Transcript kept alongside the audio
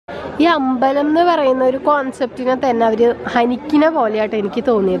ഈ അമ്പലം എന്ന് പറയുന്ന ഒരു കോൺസെപ്റ്റിനെ തന്നെ അവർ ഹനിക്കുന്ന പോലെയാട്ടോ എനിക്ക്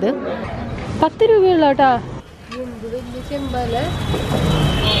തോന്നിയത്. 10 രൂപയുള്ള കേട്ടോ. എന്ത് വലിയ ചെമ്പല്.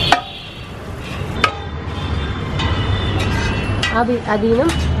 അതിനും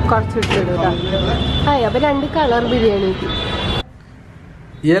കുറച്ചിട്ടിടും കേട്ടോ. അപ്പൊ 2 കളർ ബിരിയാണി.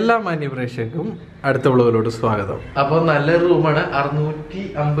 എല്ലാ മാന്യപ്രേക്ഷകർക്കും അടുത്ത വ്ളോഗിലോട്ട് സ്വാഗതം. അപ്പോൾ നല്ല റൂമാണ്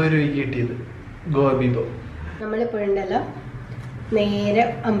 650 രൂപയ്ക്ക് കിട്ടിയത് ഗോബിബോ. നമ്മളിപ്പോഴുണ്ടല്ലോ നേരെ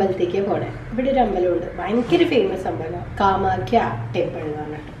അമ്പലത്തേക്ക് പോണേ. ഇവിടെ ഒരു അമ്പലമുണ്ട്, ഭയങ്കര ഫേമസ് അമ്പലം, കാമാഖ്യ ടെമ്പിൾ എന്ന്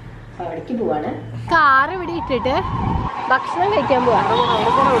പറഞ്ഞിട്ട്. അപ്പൊ അവിടേക്ക് പോവാണ്. കാർ ഇവിടെ ഇട്ടിട്ട് ഭക്ഷണം കഴിക്കാൻ പോവാ.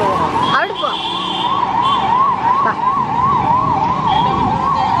 അവിടെ പോവാം.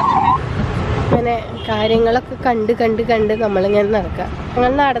 അങ്ങനെ കാര്യങ്ങളൊക്കെ കണ്ട് നമ്മളിങ്ങനെ നടക്കാം.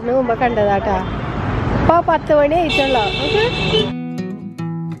 ഞങ്ങൾ നടന്നു പോകുമ്പോ കണ്ടതാട്ടാ. ഇപ്പൊ 10 മണി ആയിട്ടുള്ളോ.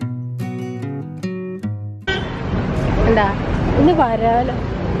 എന്താ ഇന്ന് വരാലോ.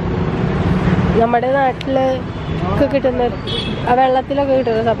 നമ്മുടെ നാട്ടില് ഒക്കെ കിട്ടുന്ന വെള്ളത്തിലൊക്കെ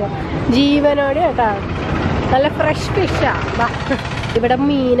കിട്ടുന്ന സംഭവം ജീവനോടെ കേട്ടാ. നല്ല ഫ്രഷ് ഫിഷാ. ഇവിടെ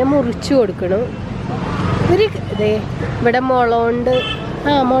മീനെ മുറിച്ചു കൊടുക്കണു. ഇതേ ഇവിടെ മുളകൊണ്ട്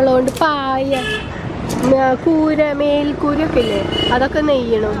പായ കൂര മേൽക്കൂരൊക്കെ ഇല്ലേ, അതൊക്കെ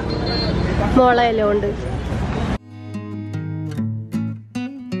നെയ്യണം മുളയിലോണ്ട്.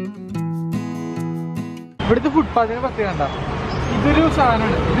 ഇവിടുത്തെ ഫുട്പാത്തിനെ പ്രത്യേകത ഇതൊരു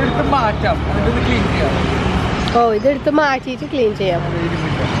സാധനമാണ്. ഇതെടുത്ത് മാറ്റാം, എന്നിട്ട് ക്ലീൻ ചെയ്യാം. ഇതെടുത്ത് മാറ്റിയിട്ട് ക്ലീൻ ചെയ്യാം.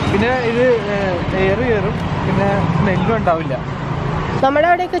 പിന്നെ ഇത് എയർ കയറും, പിന്നെ സ്മെല്ലും ഉണ്ടാവില്ല. നമ്മുടെ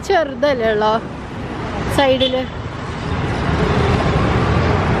അവിടെയൊക്കെ ചെറുതല്ലേ ഉള്ളോ സൈഡില്.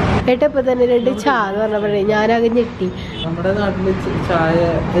 ഇപ്പൊ തന്നെ 2 ചായ എന്ന് പറഞ്ഞപ്പോഴേ ഞാനത് ഞെട്ടി. നമ്മുടെ നാട്ടില് ചായ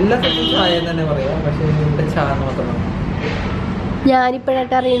എല്ലാ സ്ഥലത്തും ചായ തന്നെ പറയാം, പക്ഷെ ഇവിടെ ചായ മാത്രമാണ്.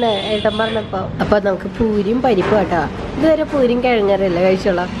 ഞാനിപ്പോഴായിട്ട് അറിയണേ ഏട്ടൻ പറഞ്ഞപ്പോ. അപ്പൊ നമുക്ക് പൂരിയും പരിപ്പും കേട്ടോ. ഇതുവരെ പൂരിയും കിഴങ്ങരല്ലേ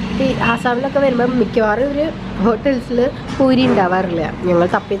കഴിച്ചോളാം. ഈ ആസാമിലൊക്കെ വരുമ്പോ മിക്കവാറും ഒരു ഹോട്ടൽസിൽ പൂരി ഉണ്ടാവാറില്ല. ഞങ്ങൾ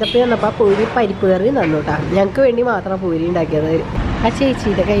തപ്പി വന്നപ്പോ പൂരി പരിപ്പ് കറി തന്നു കേട്ടാ. ഞങ്ങൾക്ക് വേണ്ടി മാത്രം പൂരി ഉണ്ടാക്കിയത്. ആ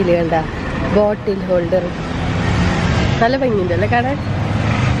ചേച്ചിയുടെ കയ്യിൽ കണ്ട ബോട്ടിൽ ഹോൾഡർ നല്ല ഭംഗിയുണ്ടല്ലേ കാണാൻ.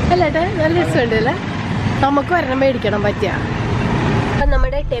 അല്ലേട്ടാ നല്ല രസമുണ്ടല്ലേ. നമുക്ക് ഒരെണ്ണം മേടിക്കണം പറ്റിയ. അപ്പം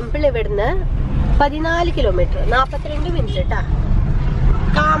നമ്മുടെ ടെമ്പിൾ ഇവിടുന്ന് 14 കിലോമീറ്റർ 42 മിനിറ്റ് കേട്ടാ.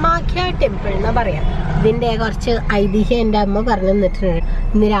 കാമാഖ്യ ടെമ്പിൾ എന്നാ പറയാം. ഇതിന്റെ കുറച്ച് ഐതിഹ്യം എൻ്റെ അമ്മ പറഞ്ഞു തന്നിട്ടുണ്ട്.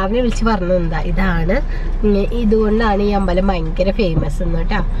 ഇന്ന് രാവിലെ വിളിച്ച് പറഞ്ഞു എന്താ ഇതാണ്, ഇതുകൊണ്ടാണ് ഈ അമ്പലം ഭയങ്കര ഫേമസ് എന്ന്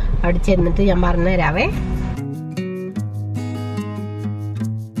കേട്ടാ. അവിടെ ചെന്നിട്ട് ഞാൻ പറഞ്ഞു തരാവേ.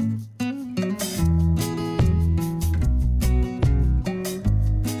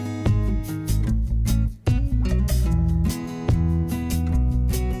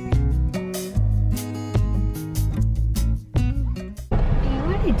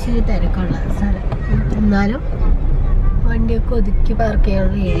 ഇച്ചിരി തിരക്കുള്ള സ്ഥലം, എന്നാലും വണ്ടിയൊക്കെ ഒതുക്കി പാർക്ക്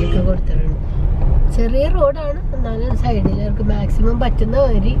ചെയ്യാനുള്ള ഏരിയൊക്കെ കൊടുത്തിട്ടുണ്ട്. ചെറിയ റോഡാണ്, എന്നാലും സൈഡിൽ അവർക്ക് മാക്സിമം പറ്റുന്ന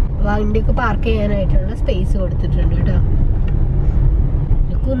ഒരു വണ്ടിയൊക്കെ പാർക്ക് ചെയ്യാനായിട്ടുള്ള സ്പേസ് കൊടുത്തിട്ടുണ്ട് കേട്ടോ.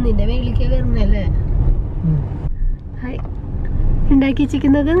 കുന്നിന്റെ മേളിലേക്ക് വരുന്നല്ലേ ഉണ്ടാക്കി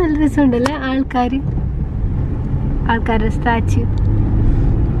വെച്ചിരിക്കുന്നത്. നല്ല രസമുണ്ടല്ലേ. ആൾക്കാരുടെ സ്റ്റാച്ചു.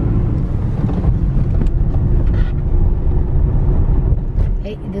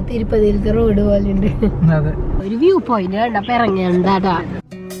 ഇത് തിരുപ്പതിയിലത്തെ റോഡ് പോലെ ഉണ്ട്. ഒരു വ്യൂ പോയിന്റ് കണ്ടപ്പോ ഇറങ്ങിയതാ.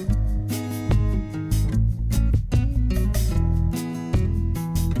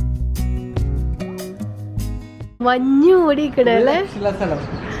 മഞ്ഞു ഓടിക്കണല്ലേ.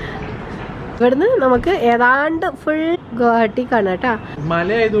 ഇവിടുന്ന് നമുക്ക് ഏതാണ്ട് ഫുൾ ഗുവാഹട്ടി കാണാം കേട്ടാ. മല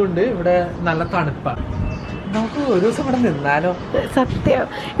ആയതുകൊണ്ട് ഇവിടെ നല്ല തണുപ്പാണ്. നമുക്ക് ഒരു ദിവസം ഇവിടെ നിന്നാലോ. സത്യം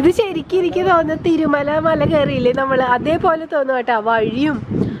ഇത് ശരിക്കും എനിക്ക് തോന്നുന്നത് തിരുമല മല കയറിയില്ലേ നമ്മള്, അതേപോലെ തോന്നും കേട്ടാ. വഴിയും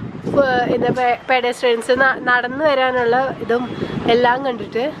എന്താ പെഡസ്ട്രിയൻസ് നടന്നു വരാനുള്ള ഇതും എല്ലാം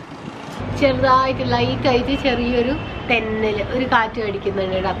കണ്ടിട്ട് ചെറുതായിട്ട് ലൈറ്റായിട്ട് ചെറിയൊരു തെന്നല്, ഒരു കാറ്റ്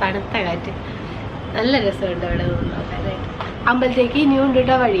അടിക്കുന്നുണ്ട് കേട്ടോ. തണുത്ത കാറ്റ്. നല്ല രസമുണ്ട് അവിടെ നിന്ന് നോക്കാനായിട്ട്. അമ്പലത്തേക്ക് ഇനിയും ഉണ്ട്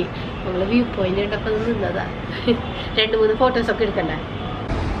കേട്ടോ വഴി. നമ്മള് വ്യൂ പോയിന്റ് കണ്ടപ്പോൾ നിന്നതാ. 2-3 ഫോട്ടോസൊക്കെ എടുക്കണ്ടേ.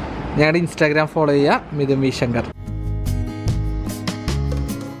 ഞങ്ങളുടെ ഇൻസ്റ്റാഗ്രാം ഫോളോ ചെയ്യുക, മിഥുൻ ശങ്കർ.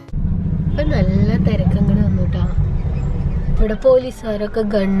 ഇപ്പൊ നല്ല തിരക്കങ്ങൾ വന്നു കേട്ടോ. ഇവിടെ പോലീസുകാരൊക്കെ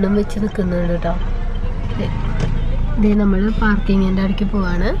ഗണ്ണും വെച്ച് നിൽക്കുന്നുണ്ട് കേട്ടോ. ഇതേ നമ്മൾ പാർക്കിങ്ങിൻ്റെ അടുക്ക്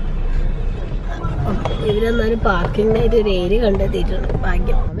പോവാണ്. ഇവരെന്നാലും പാർക്കിങ്ങിനായിട്ട് ഒരു ഏരിയ കണ്ടെത്തിയിട്ടുണ്ട്.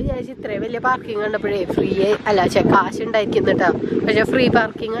 ഭാഗ്യം. വിചാരിച്ചു ഇത്രയും വലിയ പാർക്കിംഗ് കണ്ടപ്പോഴേ ഫ്രീ അല്ല, കാശ് ഉണ്ടായിരിക്കുന്നു കേട്ടോ. പക്ഷെ ഫ്രീ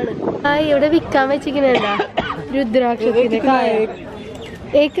പാർക്കിംഗ് ആണ്. ഇവിടെ വിൽക്കാൻ വെച്ചിരിക്കുന്നുണ്ടാ രുദ്രാക്ഷത്തിന്റെ കായ.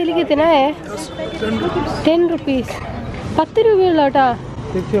 ഏക്കല് കിത്തന 10 റുപ്പീസ്. 10 രൂപയുള്ള കേട്ടോ.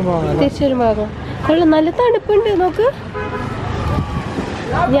 തിരിച്ചൊരു ഭാഗം കൊള്ളു. നല്ല തണുപ്പുണ്ട് നോക്ക്.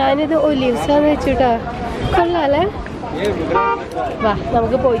 ഞാനിത് ഒലീവ്സാന്ന് വെച്ചുട്ടാ. കൊള്ളാല്ലേ. വാ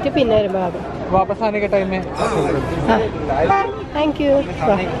നമുക്ക് പോയിട്ട് പിന്നെ വരുമ്പോൾ ആകും. वापस आने के टाइम में താങ്ക് യു.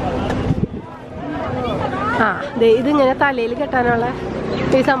 ആ ഇതിങ്ങനെ തലയിൽ കെട്ടാനുള്ള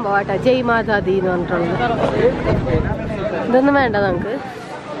ഈ സംഭവമാട്ടോ, ജയ് മാതാദി എന്ന് പറഞ്ഞിട്ടുള്ളത്. ഇതൊന്നും വേണ്ട നമുക്ക്.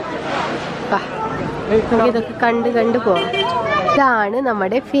 ഇതൊക്കെ കണ്ട് പോവാം. ഇതാണ്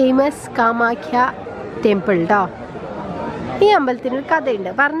നമ്മുടെ ഫേമസ് കാമാഖ്യ ടെമ്പിൾ കേട്ടോ. ഈ അമ്പലത്തിനൊരു കഥയുണ്ട്,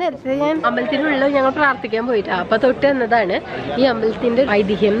 പറഞ്ഞു തരട്ടെ ഞാൻ. അമ്പലത്തിനുള്ളിൽ ഞങ്ങൾ പ്രാർത്ഥിക്കാൻ പോയിട്ടാ, അപ്പൊ തൊട്ട് എന്നതാണ് ഈ അമ്പലത്തിന്റെ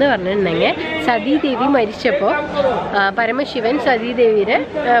ഐതിഹ്യം എന്ന് പറഞ്ഞിട്ടുണ്ടെങ്കിൽ, സതീദേവി മരിച്ചപ്പോൾ പരമശിവൻ സതീദേവിയുടെ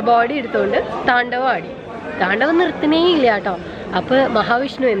ബോഡി എടുത്തുകൊണ്ട് താണ്ഡവം നിർത്തുന്നേ ഇല്ല കേട്ടോ. അപ്പോൾ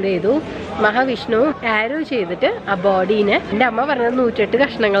മഹാവിഷ്ണു എന്ത് ചെയ്തു, മഹാവിഷ്ണു ആരോ ചെയ്തിട്ട് ആ ബോഡീനെ, എൻ്റെ അമ്മ പറഞ്ഞത് 108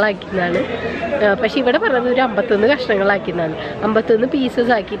 കഷ്ണങ്ങളാക്കിയതാണ്, പക്ഷെ ഇവിടെ പറഞ്ഞത് ഒരു 51 കഷ്ണങ്ങളാക്കിയതാണ്. 51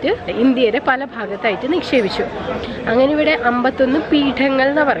 പീസസ് ആക്കിയിട്ട് ഇന്ത്യയുടെ പല ഭാഗത്തായിട്ട് നിക്ഷേപിച്ചു. അങ്ങനെ ഇവിടെ 51 പീഠങ്ങൾ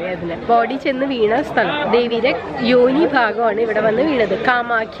എന്നാ പറയാ ഇതിന്. ബോഡി ചെന്ന് വീണ സ്ഥലം, ദേവിയുടെ യോനി ഭാഗമാണ് ഇവിടെ വന്ന് വീണത്.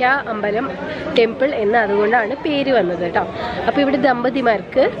 കാമാഖ്യ അമ്പലം ടെമ്പിൾ എന്ന് അതുകൊണ്ടാണ് പേര് വന്നത് കേട്ടോ. അപ്പോൾ ഇവിടെ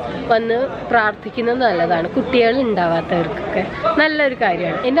ദമ്പതിമാർക്ക് വന്ന് പ്രാർത്ഥിക്കുന്നത് നല്ലതാണ്, കുട്ടികൾ ഉണ്ടാവാത്തവർക്കൊക്കെ നല്ലൊരു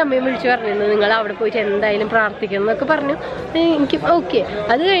കാര്യമാണ്. എൻ്റെ അമ്മയും വിളിച്ചു പറഞ്ഞിരുന്നു നിങ്ങൾ അവിടെ പോയിട്ട് എന്തായാലും പ്രാർത്ഥിക്കണം എന്നൊക്കെ പറഞ്ഞു. എനിക്ക് ഓക്കെ.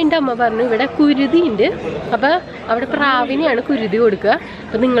 അത് കഴിഞ്ഞിട്ട് അമ്മ പറഞ്ഞു ഇവിടെ കുരുതി ഉണ്ട്, അപ്പോൾ അവിടെ പ്രാവിനെയാണ് കുരുതി കൊടുക്കുക,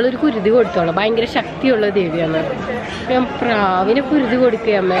 അപ്പം നിങ്ങളൊരു കുരുതി കൊടുത്തോളാം, ഭയങ്കര ശക്തിയുള്ള ദേവിയാണ്. ഞാൻ പ്രാവിനെ കുരുതി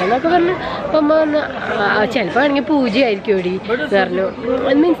കൊടുക്കുക അമ്മ എന്നൊക്കെ പറഞ്ഞു. അപ്പം അമ്മ വന്ന് ചിലപ്പോൾ ആണെങ്കിൽ പൂജയായിരിക്കും ഓടി പറഞ്ഞു.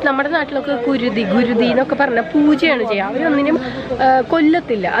 മീൻസ് നമ്മുടെ നാട്ടിലൊക്കെ ഗുരുതി എന്നൊക്കെ പറഞ്ഞാൽ പൂജയാണ് ചെയ്യുക, അവരൊന്നിനും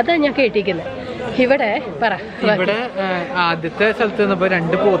കൊല്ലത്തില്ല. അതാണ് ഞാൻ കേട്ടിരിക്കുന്നത്. ഇവിടെ ആദ്യത്തെ സ്ഥലത്ത് നിന്നപ്പോ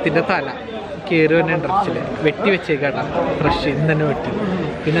 2 പോത്തിന്റെ തല കയറി തന്നെ ഡ്രസ്സില് വെട്ടി വെച്ചേക്കാട്ടാ, ഫ്രഷ് ഇന്ന് തന്നെ വെട്ടി.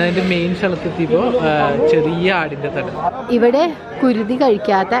 പിന്നെ അതിന്റെ മെയിൻ സ്ഥലത്തെത്തിയപ്പോ ചെറിയ ആടിന്റെ തല. ഇവിടെ കുരുതി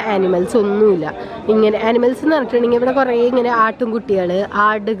കഴിക്കാത്ത ആനിമൽസ് ഒന്നുമില്ല. ഇങ്ങനെ ആനിമൽസ് എന്ന് പറഞ്ഞിട്ടുണ്ടെങ്കിൽ ഇവിടെ കുറേ ഇങ്ങനെ ആട്ടുംകുട്ടികൾ,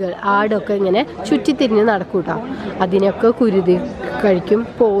 ആടൊക്കെ ഇങ്ങനെ ചുറ്റിത്തിരിഞ്ഞ് നടക്കൂട്ടോ. അതിനൊക്കെ കുരുതി കഴിക്കും,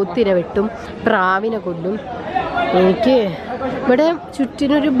 പോത്തിനെ വെട്ടും, പ്രാവിനെ കൊല്ലും. എനിക്ക് ഇവിടെ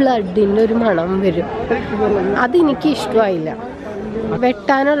ചുറ്റിനൊരു ബ്ലഡിൻ്റെ ഒരു മണം വരും, അതെനിക്ക് ഇഷ്ടമായില്ല.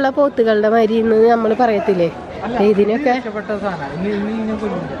 വെട്ടാനുള്ള പോത്തുകളുടെ മാതിരി എന്ന് നമ്മൾ പറയത്തില്ലേ, ഇതിനൊക്കെ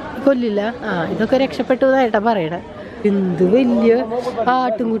കൊല്ലില്ല. ഇതൊക്കെ രക്ഷപ്പെട്ടു എന്നായിട്ടാ പറയണേ. എന്ത് വലിയ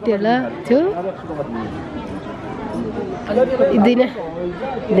ആട്ടുംകുട്ടികളെ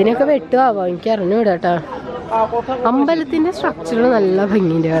ഇതിനൊക്കെ വെട്ടുമാവാം, എനിക്ക് അറിഞ്ഞൂടാ കേട്ടോ. അമ്പലത്തിന്റെ സ്ട്രക്ചർ നല്ല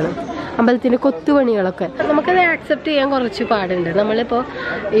ഭംഗിൻ്റെ ആണ്, അമ്പലത്തിൻ്റെ കൊത്തുപണികളൊക്കെ നമുക്കത് ആക്സെപ്റ്റ് ചെയ്യാൻ കുറച്ച് പാടുണ്ട്. നമ്മളിപ്പോൾ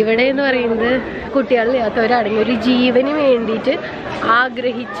ഇവിടെ എന്ന് പറയുന്നത് കുട്ടികളില്ലാത്തവരാണെങ്കിൽ ഒരു ജീവന് വേണ്ടിയിട്ട്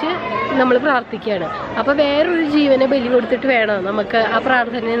ആഗ്രഹിച്ച് നമ്മൾ പ്രാർത്ഥിക്കുകയാണ്. അപ്പോൾ വേറൊരു ജീവനെ ബലി കൊടുത്തിട്ട് വേണോ നമുക്ക് ആ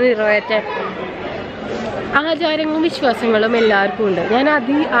പ്രാർത്ഥന നിറവേറ്റാൻ? ആചാരങ്ങളും വിശ്വാസങ്ങളും എല്ലാവർക്കും ഉണ്ട്. ഞാൻ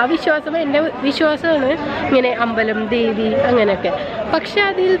ആ വിശ്വാസം എൻ്റെ വിശ്വാസമാണ്, ഇങ്ങനെ അമ്പലം, ദേവി അങ്ങനെയൊക്കെ. പക്ഷെ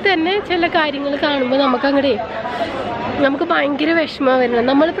അതിൽ തന്നെ ചില കാര്യങ്ങൾ കാണുമ്പോൾ നമുക്ക് ഭയങ്കര വിഷമം വരുന്നത്.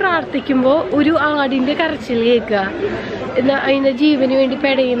 നമ്മൾ പ്രാർത്ഥിക്കുമ്പോൾ ഒരു ആടിൻ്റെ കരച്ചിൽ കേൾക്കുക, അതിൻ്റെ ജീവന് വേണ്ടി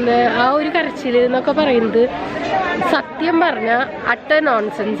പെടയുന്ന ആ ഒരു കരച്ചിൽ എന്നൊക്കെ പറയുന്നത് സത്യം പറഞ്ഞാൽ അട്ടർ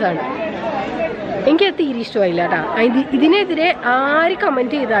നോൺസെൻസ് ആണ്. എനിക്കത് തീരെ ഇഷ്ടമായില്ല കേട്ടോ. ഇതിനെതിരെ ആര്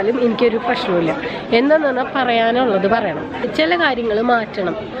കമൻറ്റ് ചെയ്താലും എനിക്കൊരു പ്രശ്നമില്ല. എന്താന്ന് പറഞ്ഞാൽ പറയാനുള്ളത് പറയണം, ചില കാര്യങ്ങൾ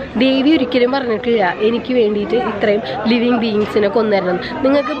മാറ്റണം. ദേവി ഒരിക്കലും പറഞ്ഞിട്ടില്ല എനിക്ക് വേണ്ടിയിട്ട് ഇത്രയും ലിവിങ് ബീയിങ്സിനെ കൊന്നുതരണം.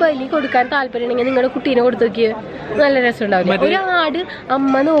 നിങ്ങൾക്ക് ബലി കൊടുക്കാൻ താല്പര്യമുണ്ടെങ്കിൽ നിങ്ങളുടെ കുട്ടീനെ കൊടുത്തു നോക്കിയ നല്ല രസം ഉണ്ടാവില്ല. ഒരു ആട്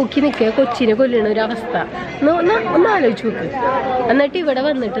അമ്മ നോക്കി നിൽക്കുക കൊച്ചിനെ കൊല്ലണ ഒരു അവസ്ഥ ഒന്ന് ആലോചിച്ച് നോക്ക്. എന്നിട്ട് ഇവിടെ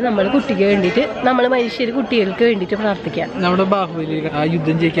വന്നിട്ട് നമ്മൾ കുട്ടിക്ക് വേണ്ടിയിട്ട്, നമ്മൾ കുട്ടികൾക്ക് വേണ്ടിയിട്ട് പ്രാർത്ഥിക്കാം. നമ്മുടെ ബാഹുബലി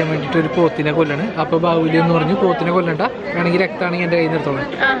യുദ്ധം ജയിക്കാൻ വേണ്ടിയിട്ട് ഒരു പോത്തിനെ കൊല്ലണം. അപ്പൊ ബാഹുബലി എന്ന് പറഞ്ഞു പോത്തിനെ കൊല്ലണ്ട, വേണമെങ്കിൽ രക്താണെങ്കിൽ എന്റെ കയ്യിൽ നിർത്തോളൂ.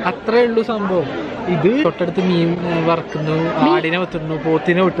 അത്രേ ഉള്ളൂ സംഭവം. ഇത് തൊട്ടടുത്ത് മീൻ വറക്കുന്നു, ആടിനെ വെത്തുന്നു,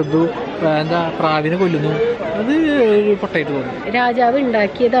 പോത്തിനെ വെട്ടുന്നു, പ്രാവിനെ കൊല്ലുന്നു. അത് പൊട്ടായിട്ട് തോന്നുന്നു. രാജാവ്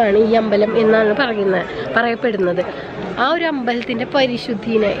ഉണ്ടാക്കിയതാണ് ഈ അമ്പലം എന്നാണ് പറയപ്പെടുന്നത്. ആ ഒരു അമ്പലത്തിന്റെ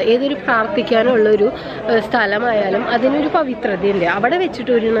പരിശുദ്ധിനെ, ഏതൊരു പ്രാർത്ഥിക്കാനുള്ളൊരു സ്ഥലമായാലും അതിനൊരു പവിത്രതയുണ്ട്. അവിടെ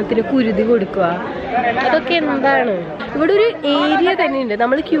വെച്ചിട്ട് ഒരെണ്ണത്തിന് കുരുതി കൊടുക്കുക, അതൊക്കെ എന്താണ്? ഇവിടെ ഒരു ഏരിയ തന്നെയുണ്ട്,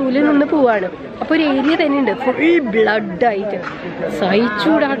 നമ്മൾ ക്യൂവിൽ നിന്ന് പോവാണ്. അപ്പോൾ ഒരു ഏരിയ തന്നെയുണ്ട് ഫുൾ ബ്ലഡായിട്ട്.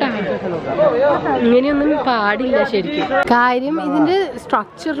 സഹിച്ചൂടാട്ടാ, ഇങ്ങനെയൊന്നും പാടില്ല ശരിക്കും. കാര്യം ഇതിന്റെ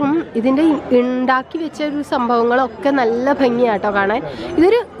സ്ട്രക്ചറും ഇതിന്റെ ഉണ്ടാക്കി വെച്ച ഒരു സംഭവങ്ങളൊക്കെ നല്ല ഭംഗിയാട്ടോ കാണാൻ.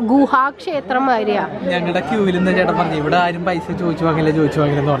 ഇതൊരു ഗുഹാക്ഷേത്രം മാതിരിയാ. ഞങ്ങളുടെ ക്യൂവിൽ നിന്ന് ചേട്ടൻ പറഞ്ഞു ഇവിടെ ആരും പൈസ ചോദിച്ചു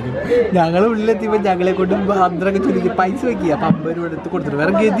വാങ്ങില്ലെന്ന് പറഞ്ഞു. ഞങ്ങൾ ഉള്ളിലെത്തിയപ്പോ ഞങ്ങളെ കൊണ്ട് അത്രയൊക്കെ ചോദിക്കും പൈസ വെക്കുക. അപ്പൊ 50 രൂപ എടുത്ത് കൊടുത്തിട്ട്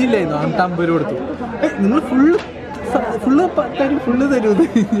വേറെ ഗതിയില്ലായിരുന്നു, എന്നിട്ട് 50 രൂപ കൊടുത്തു. നിങ്ങൾ ഫുള്ള് തരൂന്ന്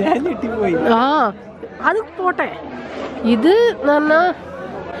ഞാൻ ഞെട്ടിപ്പോയി. അത് പോട്ടെ. ഇത് പറഞ്ഞാൽ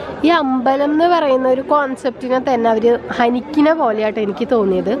ഈ അമ്പലം എന്ന് പറയുന്ന ഒരു കോൺസെപ്റ്റിനെ തന്നെ അവര് ഹനിക്കുന്ന പോലെയാട്ടോ എനിക്ക്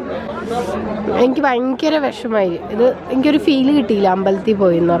തോന്നിയത്. എനിക്ക് ഭയങ്കര വിഷമായി. ഇത് എനിക്കൊരു ഫീല് കിട്ടിയില്ല അമ്പലത്തിൽ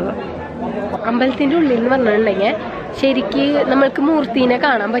പോയി എന്ന് പറഞ്ഞാൽ. അമ്പലത്തിൻ്റെ ഉള്ളിൽ എന്ന് പറഞ്ഞിട്ടുണ്ടെങ്കിൽ ശരിക്ക് നമ്മൾക്ക് മൂർത്തിനെ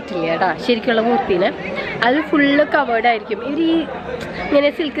കാണാൻ പറ്റില്ല കേട്ടോ, ശരിക്കുള്ള മൂർത്തിനെ. അത് ഫുള്ള് കവേർഡ് ആയിരിക്കും. ഇവർ ഈ ഇങ്ങനെ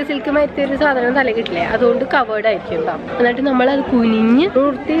സിൽക്ക് മരത്തിയ ഒരു സാധനം തല കിട്ടില്ലേ, അതുകൊണ്ട് കവേർഡ് ആയിരിക്കും കേട്ടോ. എന്നിട്ട് നമ്മളത് കുനിഞ്ഞ്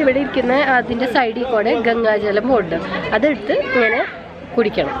മൂർത്തി ഇവിടെ ഇരിക്കുന്ന അതിൻ്റെ സൈഡിൽ കൂടെ ഗംഗാജലം പോണ്ട് അതെടുത്ത് ഇങ്ങനെ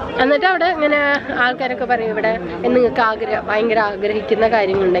കുടിക്കണം. എന്നിട്ട് അവിടെ ഇങ്ങനെ ആൾക്കാരൊക്കെ പറയും ഇവിടെ നിങ്ങൾക്ക് ഭയങ്കര ആഗ്രഹിക്കുന്ന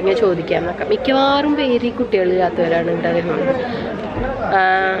കാര്യങ്ങളുണ്ടെങ്കിൽ ചോദിക്കാമെന്നൊക്കെ. മിക്കവാറും പേര് കുട്ടികളില്ലാത്തവരാണ് ഇവിടെ വരുന്നത്.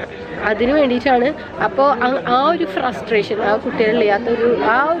 അതിന് വേണ്ടിയിട്ടാണ്. അപ്പോൾ ആ ഒരു ഫ്രസ്ട്രേഷൻ, ആ കുട്ടികളില്ലാത്ത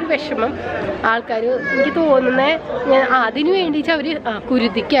ആ ഒരു വിഷമം ആൾക്കാർ എനിക്ക് തോന്നുന്നത് അതിന് വേണ്ടിയിട്ട് അവർ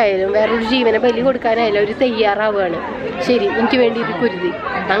കുരുതിക്കായാലും വേറൊരു ജീവനെ ബലി കൊടുക്കാനായാലും അവർ തയ്യാറാവുകയാണ്. ശരി, എനിക്ക് വേണ്ടി ഒരു കുരുതി,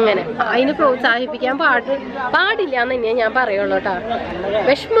 അങ്ങനെ അതിനെ പ്രോത്സാഹിപ്പിക്കാൻ പാടില്ല എന്ന് തന്നെയാണ് ഞാൻ പറയുള്ളൂ കേട്ടോ.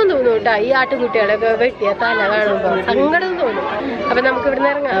 വിഷമം തോന്നും കേട്ടോ ഈ ആട്ടുകുട്ടികളൊക്കെ വെട്ടിയ തല കാണുമ്പോൾ, സങ്കടം തോന്നും. അപ്പം നമുക്ക്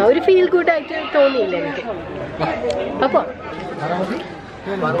ഇവിടുന്ന് ഇറങ്ങാം, ഒരു ഫീൽ ഗുഡായിട്ട് തോന്നിയില്ല എനിക്ക്. അപ്പോൾ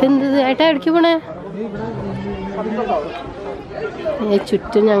എന്ത് ഏട്ടാ എവിടേക്ക് പോണേ?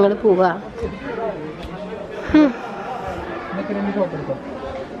 ചുറ്റും ഞങ്ങൾ പോവാ.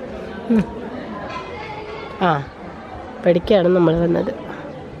 പഠിക്കാണ് നമ്മൾ വന്നത്.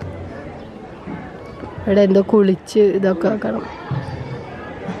 ഇവിടെ എന്തോ കുളിച്ച് ഇതൊക്കെ ആക്കണം.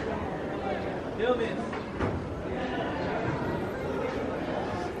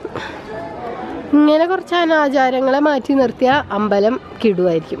 ഇങ്ങനെ കുറച്ച് അനാചാരങ്ങളെ മാറ്റി നിർത്തിയ അമ്പലം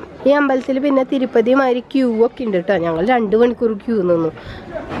കിടുവായിരിക്കും. ഈ അമ്പലത്തിൽ പിന്നെ തിരുപ്പതിമാതിരി ക്യൂ ഒക്കെ ഉണ്ട് കേട്ടോ. ഞങ്ങൾ 2 മണിക്കൂർ ക്യൂ നിന്നു.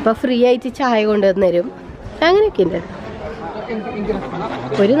 അപ്പോൾ ഫ്രീ ആയിട്ട് ചായ കൊണ്ടുവന്ന് തരും, അങ്ങനെയൊക്കെ ഉണ്ട്.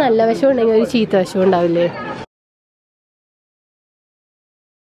 ഒരു നല്ല വശം ഉണ്ടെങ്കിൽ ഒരു ചീത്ത വശം ഉണ്ടാവില്ലേ?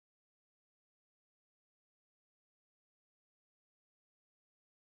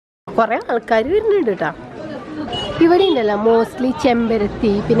 കുറേ ആൾക്കാർ വരുന്നുണ്ട് കേട്ടോ. ഇവിടെ ഉണ്ടല്ലോ മോസ്റ്റ്ലി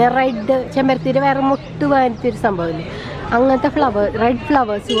ചെമ്പരത്തി, പിന്നെ റെഡ് ചെമ്പരത്തിയുടെ വേറെ മുട്ട് വാനത്തൊരു സംഭവമില്ലേ, അങ്ങനത്തെ റെഡ്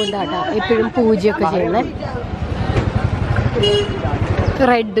ഫ്ലവേഴ്സ് കൊണ്ടാട്ടോ എപ്പോഴും പൂജയൊക്കെ ചെയ്യുന്നത്.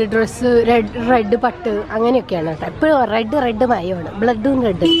 റെഡ് ഡ്രസ്സ്, റെഡ് പട്ട്, അങ്ങനെയൊക്കെയാണ് കേട്ടോ. എപ്പോഴും റെഡ് മയമാണ്, ബ്ലഡും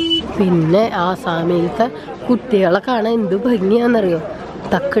റെഡ്. പിന്നെ ആസാമിലത്തെ കുട്ടികളെ കാണാൻ എന്ത് ഭംഗിയാണെന്നറിയോ,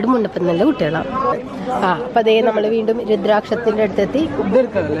 തക്കട് മുണ്ടപ്പം നല്ല കുട്ടികളാണ്. അപ്പം അതേ നമ്മൾ വീണ്ടും രുദ്രാക്ഷത്തിൻ്റെ അടുത്തെത്തി.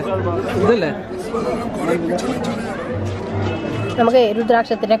 നമുക്ക്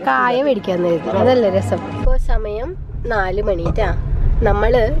രുദ്രാക്ഷത്തിന്റെ കായ മേടിക്കാന്ന് കരുതി, അതല്ലേ രസം. ഇപ്പോൾ സമയം 4 മണിട്ടാ.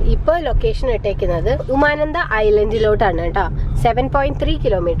 നമ്മള് ഇപ്പൊ ലൊക്കേഷൻ ഇട്ടേക്കുന്നത് ഉമാനന്ദ ഐലൻഡിലോട്ടാണ് കേട്ടോ. 7.3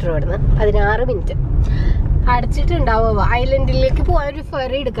 കിലോമീറ്റർ ഇവിടുന്ന് 16 മിനിറ്റ്. അടച്ചിട്ടുണ്ടാവുക. ഐലൻഡിലേക്ക് പോകാൻ ഒരു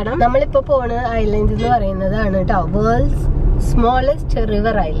ഫെറി എടുക്കണം. നമ്മളിപ്പോ പോണ ഐലൻഡ് എന്ന് പറയുന്നതാണ് കേട്ടോ worlds smallest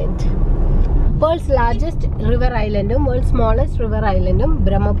river island. World's largest river ഐലൻഡും worlds smallest river ഐലൻഡും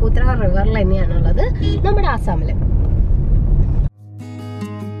Brahmaputra റിവറിൽ തന്നെയാണുള്ളത്, നമ്മുടെ ആസാമില്.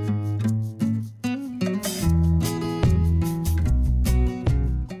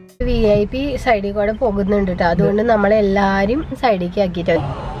 VIP സൈഡിൽ കൂടെ പോകുന്നുണ്ട് കേട്ടോ. അതുകൊണ്ട് നമ്മളെല്ലാരും സൈഡിലേക്ക് ആക്കിയിട്ട്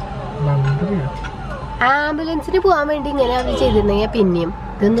ആംബുലൻസിന് പോകാൻ വേണ്ടി ഇങ്ങനെ അവർ ചെയ്തിരുന്നെങ്കിൽ പിന്നെയും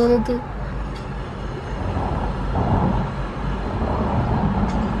ഇതെന്തോന്നത്.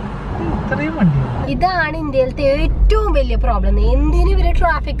 ഇതാണ് ഇന്ത്യയിലത്തെ ഏറ്റവും വലിയ പ്രോബ്ലം. എന്തിനും ഇവര്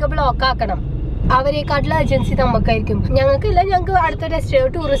ട്രാഫിക് ബ്ലോക്ക് ആക്കണം? അവരെക്കാട്ടുള്ള ഏജൻസി നമുക്കായിരിക്കും. ഞങ്ങൾക്കില്ല, ഞങ്ങൾക്ക് അടുത്ത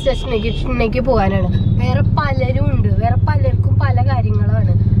ടൂറിസ്റ്റ് ഡെസ്റ്റിനേഷനിലേക്ക് പോകാനാണ്. വേറെ പലരും ഉണ്ട്, വേറെ പലർക്കും പല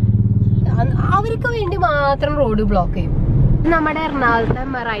കാര്യങ്ങളാണ്. അവർക്ക് വേണ്ടി മാത്രം റോഡ് ബ്ലോക്ക് ചെയ്യും. നമ്മുടെ എറണാകുളത്തെ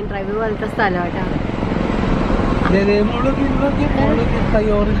മറൈൻ ഡ്രൈവ് പോലത്തെ സ്ഥലമായിട്ടാണ്.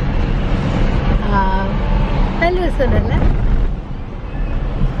 നല്ല രസമല്ലേ?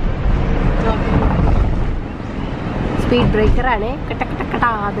 സ്പീഡ് ബ്രേക്കറാണ്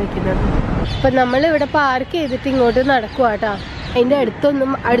കട്ടക്കട്ടക്കട്ടാതിരിക്കുന്നത്. അപ്പൊ നമ്മൾ ഇവിടെ പാർക്ക് ചെയ്തിട്ട് ഇങ്ങോട്ട് നടക്കുവാട്ടോ. അതിന്റെ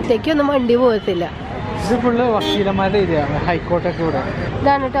അടുത്തേക്കൊന്നും വണ്ടി പോകത്തില്ല.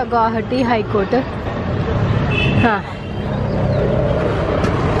 ഇതാണ് കേട്ടോ ഗുവാഹട്ടി ഹൈക്കോർട്ട്.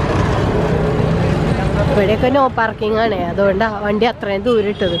 ഇവിടെയൊക്കെ നോ പാർക്കിംഗ് ആണ്, അതുകൊണ്ടാ വണ്ടി അത്രയും ദൂരം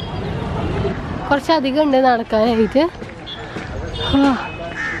ഇട്ടത്. കുറച്ചധികം ഉണ്ട് നടക്കാനായിട്ട്.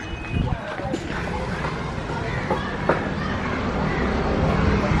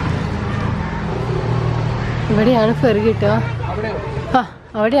 ഇവിടെയാണ് ഫെറി കിട്ടുക.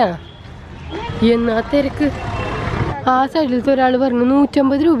 അവിടെയാണ്. എന്നാ തിരക്ക്. ആ സൈഡിലത്തെ ഒരാൾ പറഞ്ഞു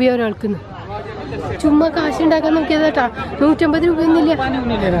 150 രൂപയാണ് ഒരാൾക്ക്. ചുമ്മാ കാശ് ഉണ്ടാക്കാൻ നോക്കിയതാട്ടാ. 150 രൂപയൊന്നുമില്ല.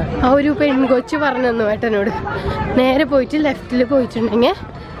 ആ ഒരു പെൺകൊച്ച് പറഞ്ഞു തന്നു ഏട്ടനോട്. നേരെ പോയിട്ട് ലെഫ്റ്റിൽ പോയിട്ടുണ്ടെങ്കിൽ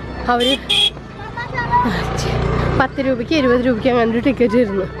അവര് 10 രൂപയ്ക്ക് 20 രൂപയ്ക്ക് അങ്ങനെ ടിക്കറ്റ്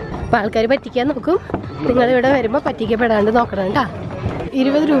തരുന്നു. അപ്പം ആൾക്കാർ പറ്റിക്കാൻ നോക്കും. നിങ്ങളിവിടെ വരുമ്പോൾ പറ്റിക്കപ്പെടാണ്ട് നോക്കണം കേട്ടാ.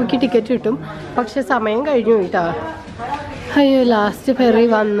 20 രൂപയ്ക്ക് ടിക്കറ്റ് കിട്ടും. പക്ഷെ സമയം കഴിഞ്ഞു പോയിട്ടാ. അയ്യോ, ലാസ്റ്റ് ഫെറി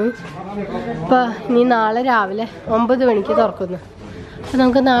വന്നു. ഇപ്പം ഇനി നാളെ രാവിലെ 9 മണിക്ക് തുറക്കുന്നു.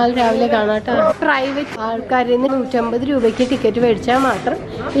 നമുക്ക് നാളെ രാവിലെ കാണാം കേട്ടോ. പ്രൈവറ്റ് ആൾക്കാരിൽ നിന്ന് 150 രൂപയ്ക്ക് ടിക്കറ്റ് മേടിച്ചാൽ മാത്രം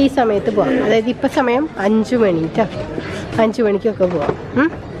ഈ സമയത്ത് പോവാം. അതായത് ഇപ്പം സമയം 5 മണി കേട്ടോ. 5 മണിക്കൊക്കെ പോവാം.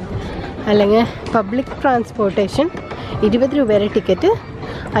 അല്ലെങ്കിൽ പബ്ലിക് ട്രാൻസ്പോർട്ടേഷൻ 20 രൂപയുടെ ടിക്കറ്റ്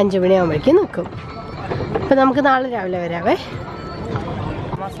 5 മണിയാകുമ്പോഴേക്കും നിൽക്കും. അപ്പം നമുക്ക് നാളെ രാവിലെ വരാവേ.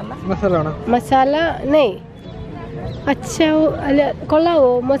 മസാല നെയ് അച്ചാവോ അല്ല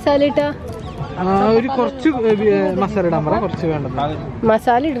കൊള്ളാവോ മസാല ഇട്ടാ? കുറച്ച് മസാല ഇടാൻ പറ, കുറച്ച് വേണ്ടത്.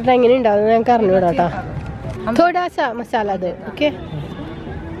 മസാല ഇട്ടിട്ട് എങ്ങനെ ഉണ്ടാവും ഞങ്ങൾക്ക് അറിഞ്ഞൂടാ. തോടാസ മസാല അത് ഓക്കെ.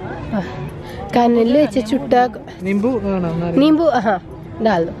 കനലിൽ വെച്ച് ചുട്ട നീമ്പു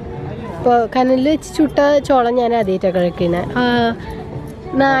ഡാലോ. ഇപ്പോൾ കനലിൽ വെച്ച് ചുട്ട ചോളം ഞാൻ ആദ്യമായിട്ടാണ് കഴിക്കുന്നത്.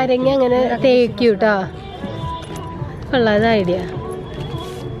 നാരങ്ങ അങ്ങനെ തേക്കും കേട്ടോ. കൊള്ളാതെ ഐഡിയ.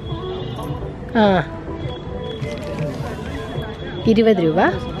 20 രൂപ.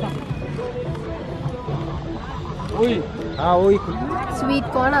 സ്വീറ്റ്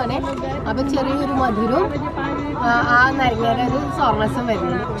കോൺ ആണ്. അപ്പം ചെറിയൊരു മധുരവും ആ നാരങ്ങയുടെ ഒരു സോർണസും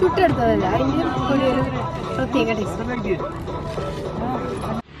വരുന്നുണ്ട്. ചുട്ടെടുത്തതല്ല, അതിൻ്റെ കൂടി ഒരു പ്രത്യേക ടേസ്റ്റ്.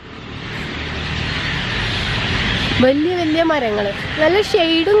 വലിയ വലിയ മരങ്ങൾ, നല്ല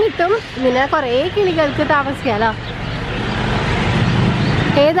ഷെയ്ഡും കിട്ടും. പിന്നെ കുറേ കിളികൾക്ക് താമസിക്കാലോ.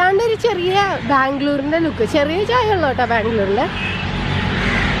 ഏതാണ്ട് ഒരു ചെറിയ ബാംഗ്ലൂരിൻ്റെ ലുക്ക്. ചെറിയ ചായ ഉള്ളൂ കേട്ടോ ബാംഗ്ലൂരിൻ്റെ.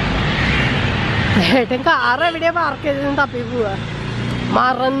 ഏട്ടൻ കാർ എവിടെയാ പാർക്ക് ചെയ്തതെന്ന് തപ്പി പോവാ.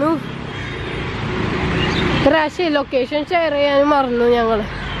 മറന്നു. പ്രാവശ്യം ലൊക്കേഷൻ ഷെയർ ചെയ്യാനും മറന്നു ഞങ്ങള്.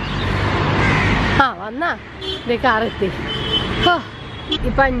 വന്നാ ഇതേ കാറെത്തി.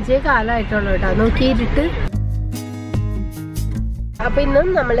 ഇപ്പൊ 5 കാലമായിട്ടുള്ളൂ കേട്ടോ. നോക്കിയിട്ട് അപ്പൊ ഇന്നും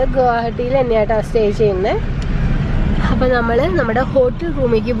നമ്മള് ഗുവാഹട്ടിയിൽ തന്നെയാട്ടോ സ്റ്റേ ചെയ്യുന്നത്. അപ്പൊ നമ്മള് നമ്മുടെ ഹോട്ടൽ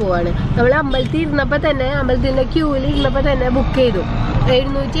റൂമിലേക്ക് പോവാണ്. നമ്മൾ അമ്പലത്തിൽ ഇരുന്നപ്പോ തന്നെ, അമ്പലത്തിന്റെ ക്യൂവിൽ ഇരുന്നപ്പോ തന്നെ ബുക്ക് ചെയ്തു.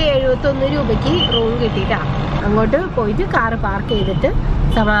 771 രൂപയ്ക്ക് റൂം കിട്ടിയിട്ടാ. അങ്ങോട്ട് പോയിട്ട് കാറ് പാർക്ക് ചെയ്തിട്ട്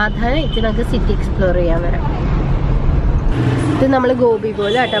സമാധാനമായിട്ട് നമുക്ക് സിറ്റി എക്സ്പ്ലോർ ചെയ്യാൻ വരാം. ഇത് നമ്മൾ ഗോപി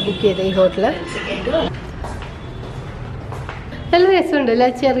പോലെ ആട്ടാ ബുക്ക് ചെയ്ത ഈ ഹോട്ടല്. നല്ല രസമുണ്ടല്ലേ,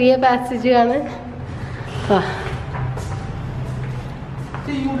 ചെറിയ പാസേജ് ആണ്.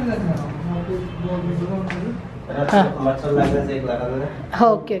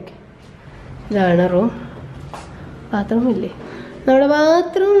 Okay okay. ഇതാണ് റൂം. ബാത്റൂം ഇല്ലേ? നമ്മുടെ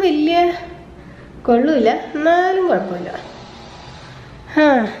ബാത്റൂം വലിയ കൊള്ളൂല, എന്നാലും കുഴപ്പമില്ല.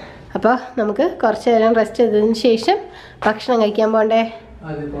 അപ്പോൾ നമുക്ക് കുറച്ച് നേരം റെസ്റ്റ് ചെയ്തതിന് ശേഷം ഭക്ഷണം കഴിക്കാൻ പോണ്ടേ?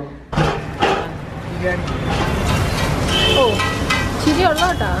 ഓ ശരി ഉള്ളോ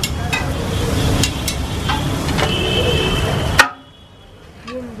കേട്ടോ.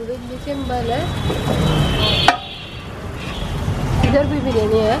 എന്ത് വലിയ ചെമ്പാല്. इधर भी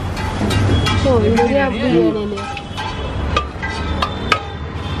बिरयानी है. इधर आप बिरयानी ने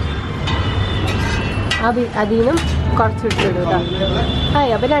अभी अधीനം കുറച്ചിട്ടിടുക.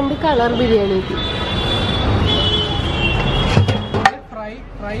 അപ്പം 2 കളർ ബിരിയാണി കിട്ടി.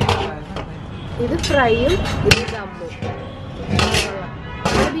 ഇത് ഫ്രൈയും ഇത് ദമ്മും.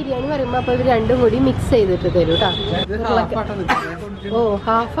 ബിരിയാണി പറയുമ്പോൾ അപ്പോൾ ഇവർ രണ്ടും കൂടി മിക്സ് ചെയ്തിട്ട് തരും കേട്ടോ. ഓ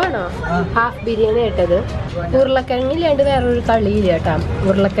ഹാഫാണോ? ഹാഫ് ബിരിയാണി കേട്ടത്. ഉരുളക്കിഴങ്ങില്ലാണ്ട് വേറൊരു കളിയില്ല കേട്ടോ.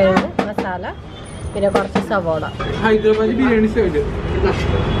 ഉരുളക്കിഴങ്ങ് മസാല, പിന്നെ കുറച്ച് സവോള.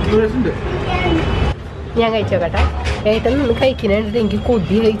 ഞാൻ കഴിച്ചോ കേട്ടോ. ഏട്ടൻ നിന്ന് കഴിക്കുന്നുണ്ട്. എനിക്ക്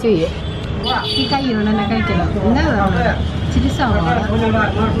കൊതി കഴിച്ചു പോയേ. ഈ കയ്യോണ്ട് തന്നെ കഴിക്കണം. എന്താ ഇച്ചിരി സവോള,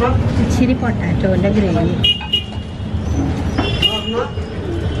 ഇച്ചിരി പൊട്ടാറ്റോൻ്റെ ഗ്രേവി.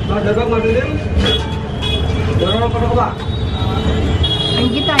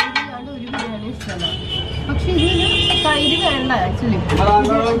 എനിക്ക് തൈരില്ലാണ്ട് ഒരു ബിരിയാണി ഇഷ്ടമല്ല. പക്ഷെ ഇതിന് തൈര് വേണ്ട. ആക്ച്വലി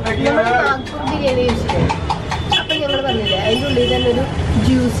നാഗ്പൂർ ബിരിയാണി ഇഷ്ടം. അപ്പം ഞങ്ങൾ പറഞ്ഞില്ലേ അതിൻ്റെ ഉള്ളിൽ തന്നെ ഒരു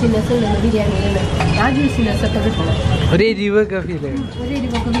ജ്യൂസിനെസ് ഉണ്ടെന്ന് ബിരിയാണിയിൽ. ആ ജ്യൂസിനെസ് ഒക്കെ കിട്ടണം. ഒരു എരിവൊക്കെ ബിരിയാണി.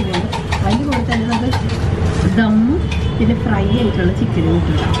 അതിൻ്റെ കൂടെ തന്നെ നമുക്ക് ദമ്മും പിന്നെ ഫ്രൈ ആയിട്ടുള്ള ചിക്കനും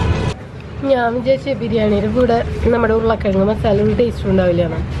കിട്ടണം. ഞാൻ വിചാരിച്ച ബിരിയാണിയുടെ കൂടെ നമ്മുടെ ഉരുളക്കിഴങ്ങ് മസാല ഒരു ടേസ്റ്റ്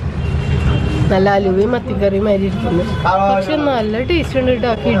ഉണ്ടാവില്ലാണ്. നല്ല അലുവയും മത്തിക്കറിയും അരി ഇരിക്കുന്നു. പക്ഷെ നല്ല ടേസ്റ്റ് ഉണ്ട് കേട്ടോ.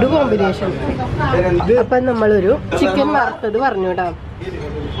 കിടു കോമ്പിനേഷൻ. അപ്പം നമ്മളൊരു ചിക്കൻ വറുത്തത് പറഞ്ഞു കേട്ടോ.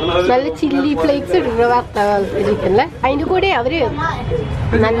 നല്ല ചില്ലി ഫ്ലേക്സ് ഇട്ടിട്ട് വറുത്ത ചിക്കനിലെ. അതിൻ്റെ കൂടെ അവര്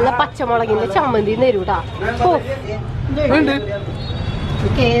നല്ല പച്ചമുളകിന്റെ ചമ്മന്തി തരും കേട്ടോ. ഓ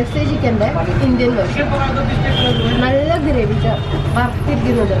KFC ചിക്കൻ്റെ ഇന്ത്യൻ വെർഷൻ. നല്ല ഗ്രേവി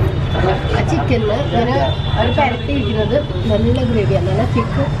വറുത്തിരിക്കുന്നത്. ആ ചിക്കനിൽ ഇങ്ങനെ ഒരു പരത്തിയിരിക്കുന്നത് നല്ല ഗ്രേവിയാണ്. നല്ല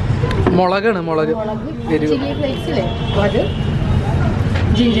തിക്ക് മുളകാണ്. മുളക് ചില്ലി ഫ്ലേക്സില്ലേ അത്,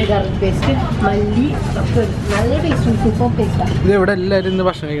 ജിഞ്ചർ ഗാർലിക് പേസ്റ്റ്, മല്ലി ഒക്കെ നല്ല ടേസ്റ്റ്. സൂപ്പർ ടേസ്റ്റാണ്. ഇത് ഇവിടെ എല്ലാവരും ഇന്ന്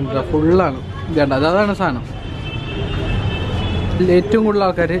ഭക്ഷണം കഴിക്കുന്നുണ്ട്. ഫുള്ളാണ് ഇതേണ്ട. അതാണ് സാധനം. ഏറ്റവും കൂടുതൽ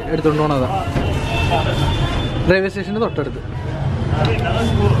ആൾക്കാർ എടുത്തുകൊണ്ട് പോകണതാണ്. റെയിൽവേ സ്റ്റേഷന് തൊട്ടടുത്ത്.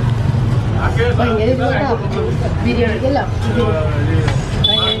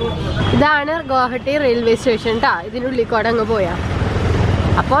 ഇതാണ് ഗുവാഹട്ടി റെയിൽവേ സ്റ്റേഷൻ ട്ടാ. ഇതിനുള്ളിൽ കൂടെ അങ്ങ് പോയാ.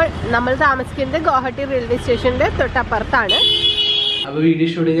 അപ്പോൾ നമ്മൾ താമസിക്കുന്നത് ഗുവാഹട്ടി റെയിൽവേ സ്റ്റേഷന്റെ തൊട്ടപ്പുറത്താണ്. അപ്പൊ വീഡിയോ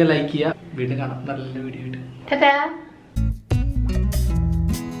ഇഷ്ടപ്പെടുക, ലൈക്ക് ചെയ്യുക. വീണ്ടും കാണാം നല്ല വീഡിയോ ആയിട്ട്.